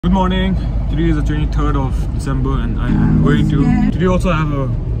Good morning. Today is the 23rd of December and I am going to... Today also I have a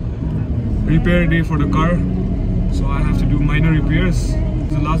repair day for the car. So I have to do minor repairs.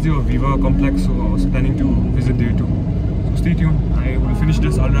 It's the last day of Viva complex, so I was planning to visit there too. So stay tuned. I will finish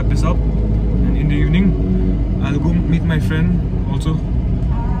this, I'll wrap this up. And in the evening, I'll go meet my friend also.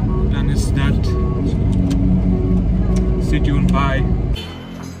 And it's that. So stay tuned, bye.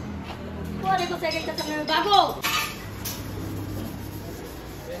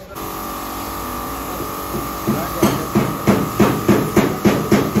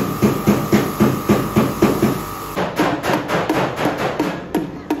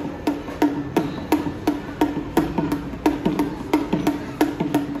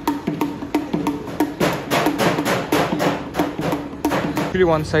 Actually,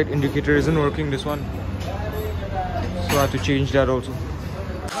 one side indicator isn't working, this one, so I have to change that also.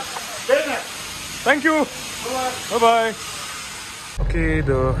 Thank you. Bye bye. Okay,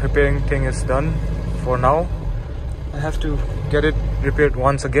 the repairing thing is done for now. I have to get it repaired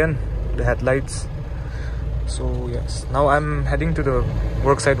once again, the headlights. So yes, now I'm heading to the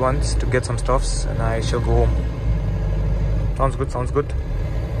work site once to get some stuffs and I shall go home. Sounds good, sounds good.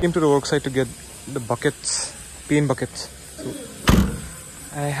 Came to the work site to get the buckets, paint buckets. So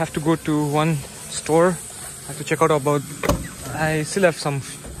I have to go to one store. I have to check out about... I still have some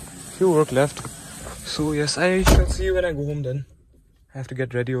few work left. So yes, I shall see you when I go home then. I have to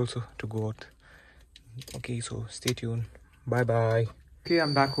get ready also to go out. Okay, so stay tuned. Bye bye. Okay,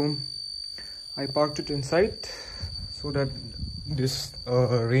 I'm back home. I parked it inside so that this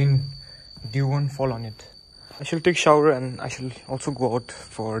rain dew won't fall on it. I shall take shower and I shall also go out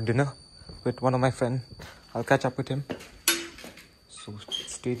for dinner with one of my friends. I'll catch up with him. So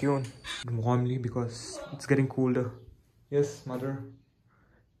stay tuned warmly because it's getting colder. Yes, mother.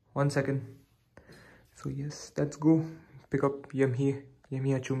 1 second. So yes, let's go pick up Yummy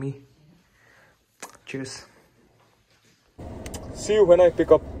Achumi. Cheers. See you when I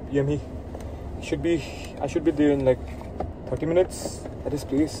pick up Yummy. I should be there in like 30 minutes at his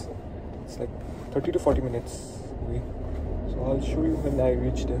place. It's like 30 to 40 minutes away. So I'll show you when I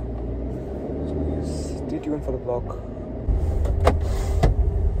reach there. So yes, stay tuned for the vlog.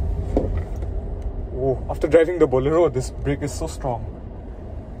 Oh, after driving the Bolero, this brake is so strong.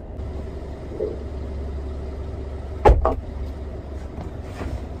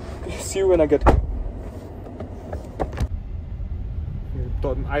 Okay, see you when I get here.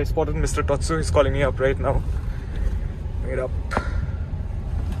 I spotted Mr. Totsu, he's calling me up right now. Wait up.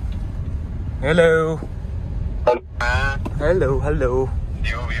 Hello. Hello, hello.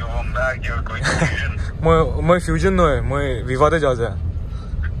 I'm back, you're going to Fusion. My Fusion no, my Viva de jaza.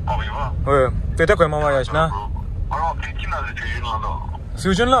 Oh, Viva? Oh, peta koi mama yash na.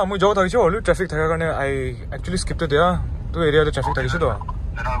 Fusion la, moi jaw thagi chho, traffic thaga karne I actually skipped it there. To area the traffic thagi chho to.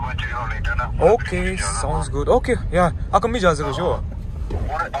 Then I'll go check it out later na. Okay, sounds good. Okay, yeah. Akam bhi ja sakte ho.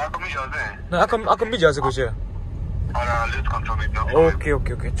 Na akam bhi ja sakte ho. Let's confirm it now. Okay.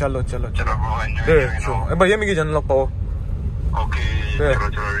 Chalo. There, sure. But Yummy ki jan log pao. Okay. There.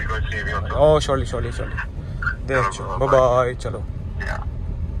 Chalo, record save you also. Oh, surely. There, sure. Bye. Chalo. Yeah.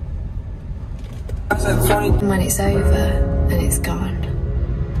 When it's over and it's gone,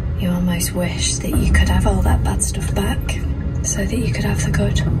 you almost wish that you could have all that bad stuff back so that you could have the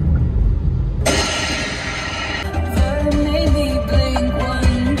good. Maybe blink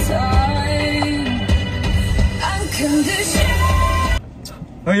one time.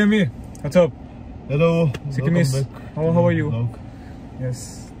 Hi Yummy, what's up? Hello. Sikimis. How are you? Vlog.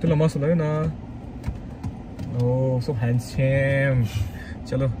 Yes. Tu lama sula na. Oh, so handsome.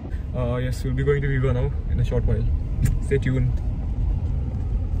 Chalo. Yes, we'll be going to Viva now in a short while. Stay tuned.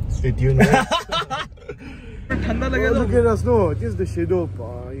 Stay tuned. Look at us, no. Just the shadow.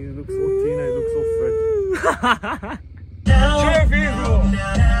 You look so thin, I look so fat.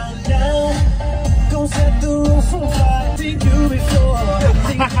 Don't set the rules on fire. Think you before.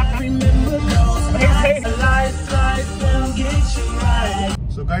 Think I remember those nights. Life won't get you right.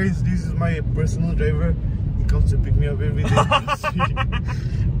 So guys, this is my personal driver. He comes to pick me up every day.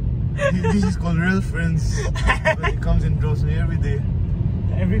 This is called real friends. He comes and drops me every day.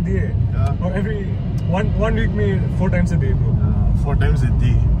 Every day? Yeah. Or every... One week me 4 times a day, bro. 4 times a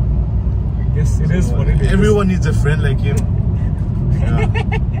day. I guess it is what it is. Everyone needs a friend like him. Yeah.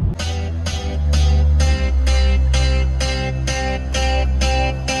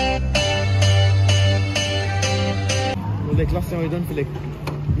 Like last time I don't feel like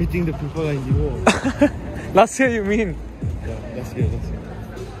meeting the people I knew. Last year you mean? Yeah, last year.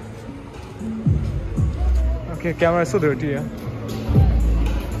 Okay, camera is so dirty, yeah.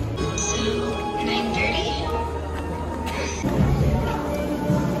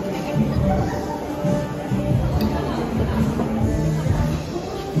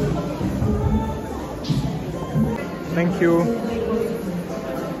 Thank you.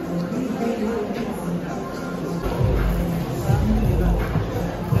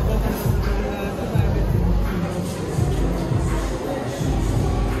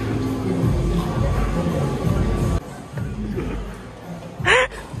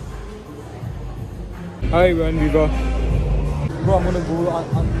 Hi, we're in Viva. Bro, I'm gonna go on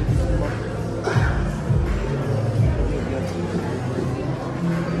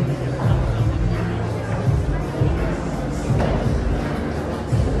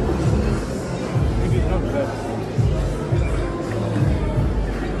maybe it's not bad.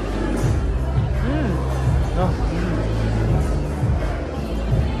 No.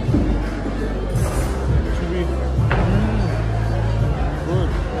 Chewy. Good.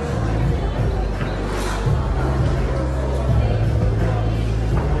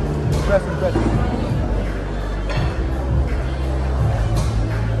 Impressive.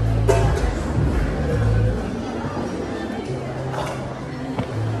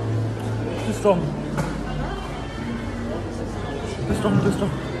 Too strong. Too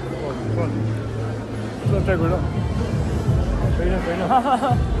strong. Oh, come on. Let's try good. Trainer.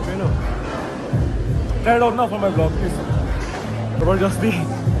 Try it out now for my vlog, please. Zabardasti.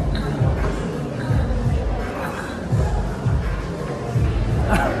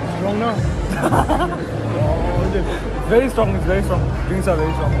 Strong now. It's very strong. Drinks are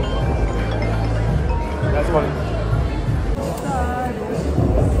very strong. That's fun.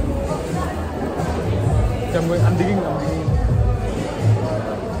 I'm digging.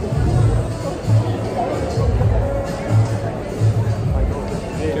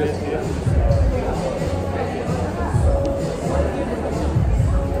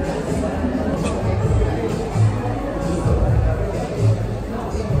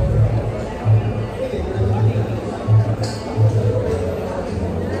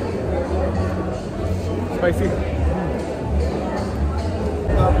 Spicy.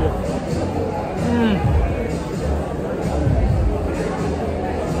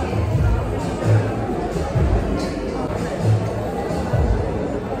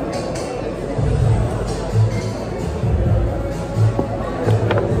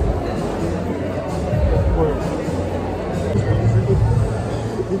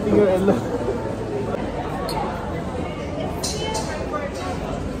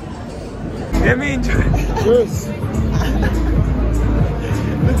 Let me enjoy. Yes.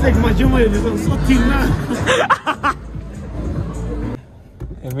 Looks like my Jumma is so thin now.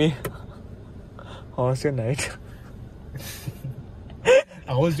 Amy, how was your night?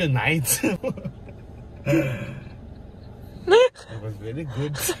 How was your night? It was very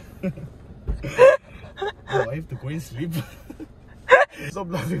good. Oh, I have to go and sleep.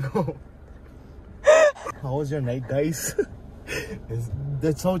 Stop laughing. How was your night, guys?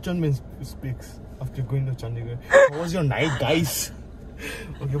 That's how Chanmin speaks after going to Chandigarh. How was your night, guys?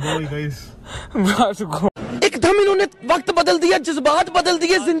 Okay, bye guys. I have to go. एकदम इन्होंने वक्त बदल दिया, जज्बात बदल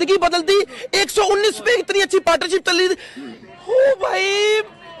दिए, जिंदगी बदल दी। 119 पे इतनी अच्छी पार्टनरशिप चल रही थी। ओ भाई,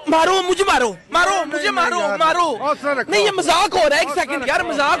 मुझे मारो। नहीं, ये मजाक हो रहा है। एक सेकंड यार,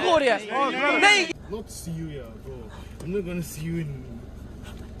 मजाक हो रहा है। नहीं। Not see you, yeah, bro. I'm not gonna see you in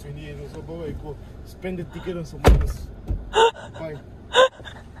 20 years or so, bro. I go spend the ticket on someone else. Bye.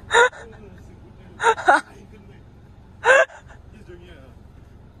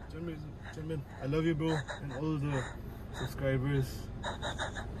 Chanmin, I love you, bro, and all the subscribers.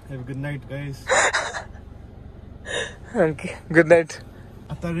 Have a good night, guys. Okay, good night.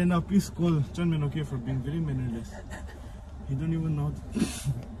 Atarena, please call Chanmin, okay, for being very mannerless. He don't even know.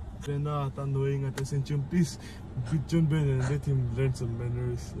 Atarena, Atandoing, Atasenchum, please beat Chanmin and let him learn some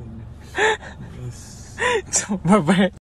manners. And, yes. Bye bye.